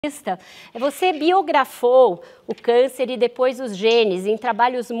Você biografou o câncer e depois os genes em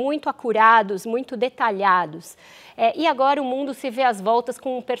trabalhos muito acurados, muito detalhados. E agora o mundo se vê às voltas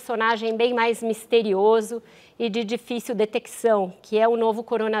com um personagem bem mais misterioso e de difícil detecção, que é o novo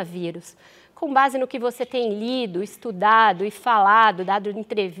coronavírus. Com base no que você tem lido, estudado e falado, dado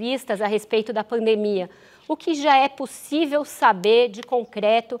entrevistas a respeito da pandemia, o que já é possível saber de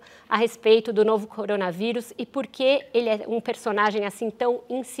concreto a respeito do novo coronavírus e por que ele é um personagem assim tão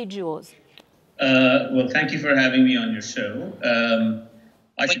insidioso? Well, thank you for having me on your show.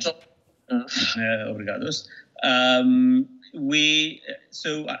 Obrigados.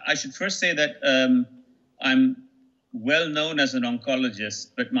 So I should first say that I'm well known as an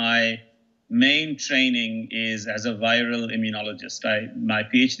oncologist, but my main training is as a viral immunologist. My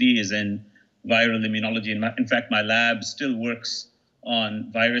PhD is in viral immunology. In fact, my lab still works on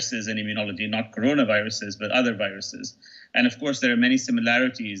viruses and immunology, not coronaviruses, but other viruses. And of course, there are many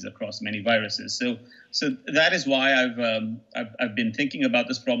similarities across many viruses. So that is why I've been thinking about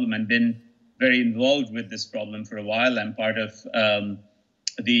this problem and been very involved with this problem for a while. I'm part of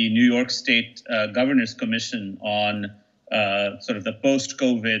the New York State Governor's Commission on sort of the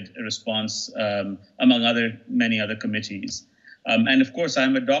post-COVID response, among many other committees. And of course,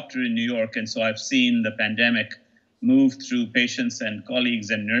 I'm a doctor in New York, and so I've seen the pandemic move through patients and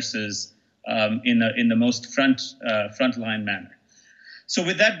colleagues and nurses in the most frontline manner. So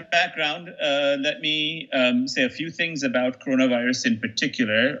with that background, let me say a few things about coronavirus in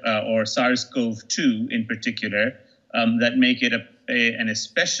particular, or SARS-CoV-2 in particular, that make it an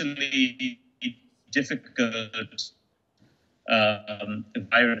especially difficult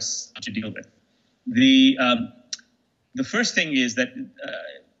virus to deal with. The first thing is that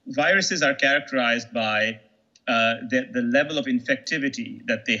viruses are characterized by the level of infectivity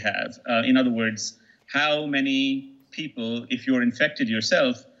that they have. In other words, how many people, if you're infected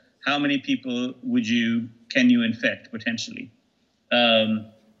yourself, how many people can you infect potentially?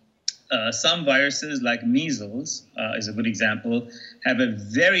 Some viruses, like measles, is a good example, have a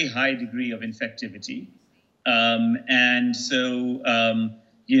very high degree of infectivity. And so,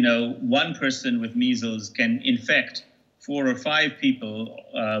 one person with measles can infect 4 or 5 people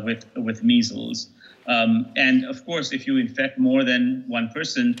with measles. And of course, if you infect more than one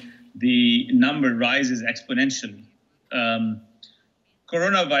person, the number rises exponentially.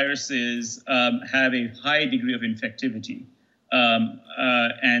 Coronaviruses have a high degree of infectivity.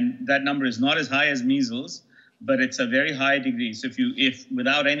 And that number is not as high as measles, but it's a very high degree. So if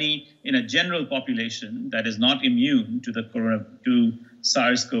without any, in a general population that is not immune to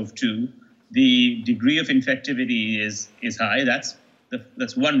SARS-CoV-2, the degree of infectivity is high. That's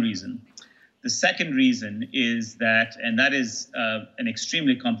one reason. The second reason is that, and that is an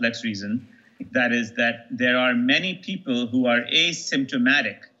extremely complex reason, that is that there are many people who are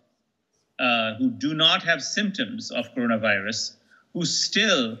asymptomatic, who do not have symptoms of coronavirus, who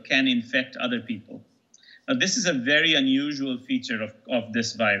still can infect other people. Now, this is a very unusual feature of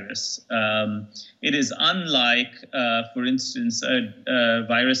this virus. It is unlike, for instance, a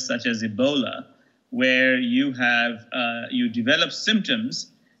virus such as Ebola, where you develop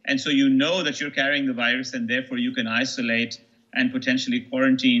symptoms, and so you know that you're carrying the virus, and therefore you can isolate and potentially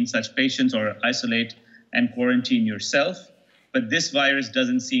quarantine such patients, or isolate and quarantine yourself. But this virus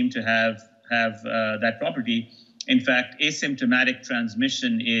doesn't seem to have that property. In fact, asymptomatic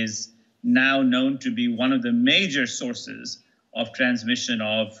transmission is now known to be one of the major sources of transmission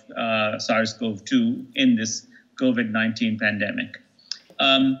of SARS-CoV-2 in this COVID-19 pandemic.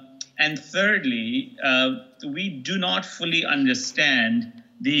 And thirdly, we do not fully understand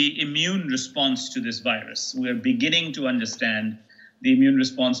the immune response to this virus. We're beginning to understand the immune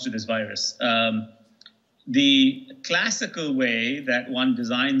response to this virus. The classical way that one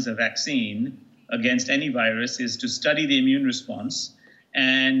designs a vaccine against any virus is to study the immune response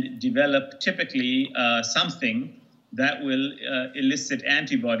and develop typically something that will elicit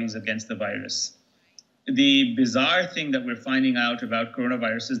antibodies against the virus. The bizarre thing that we're finding out about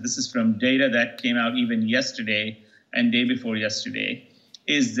coronaviruses, this is from data that came out even yesterday and day before yesterday,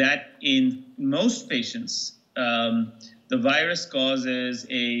 is that in most patients, the virus causes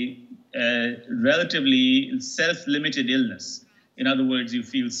a relatively self-limited illness. In other words, you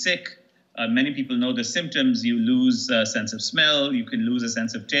feel sick. Many people know the symptoms. You lose a sense of smell. You can lose a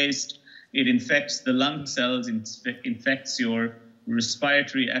sense of taste. It infects the lung cells, infects your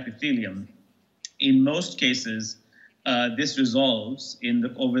respiratory epithelium. In most cases, this resolves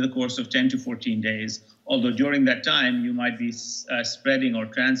over the course of 10 to 14 days, although during that time, you might be spreading or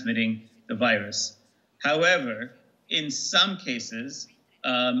transmitting the virus. However, in some cases,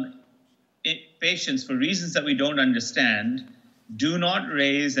 patients, for reasons that we don't understand, do not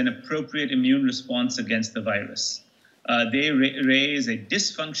raise an appropriate immune response against the virus. They raise a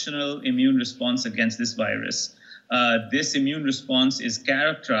dysfunctional immune response against this virus. This immune response is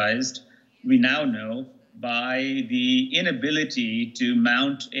characterized, we now know, by the inability to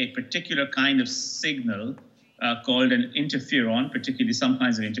mount a particular kind of signal called an interferon, particularly some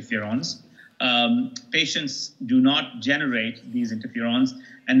kinds of interferons. Patients do not generate these interferons,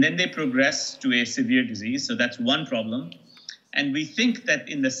 and then they progress to a severe disease. So that's one problem. And we think that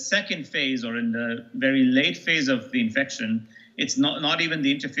in the second phase, or in the very late phase of the infection, it's not even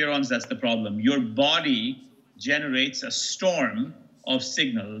the interferons that's the problem. Your body generates a storm of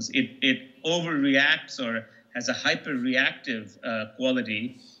signals. It overreacts or has a hyperreactive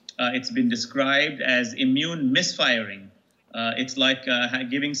quality. It's been described as immune misfiring. It's like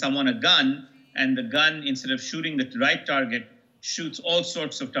giving someone a gun, and the gun, instead of shooting the right target, shoots all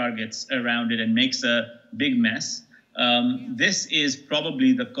sorts of targets around it and makes a big mess. This is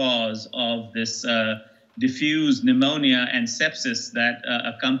probably the cause of this diffuse pneumonia and sepsis that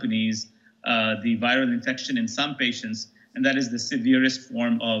accompanies the viral infection in some patients, and that is the severest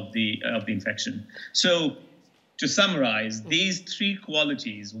form of the infection. So, to summarize, these three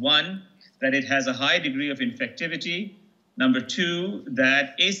qualities: one, that it has a high degree of infectivity; number two,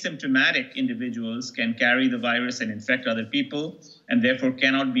 that asymptomatic individuals can carry the virus and infect other people, and therefore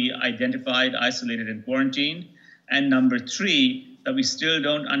cannot be identified, isolated, and quarantined; and number three, that we still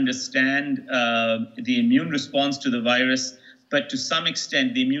don't understand the immune response to the virus, but to some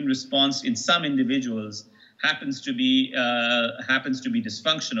extent, the immune response in some individuals happens to be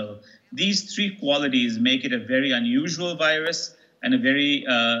dysfunctional. These three qualities make it a very unusual virus, and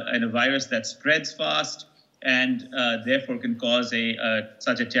a virus that spreads fast, and therefore can cause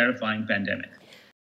such a terrifying pandemic.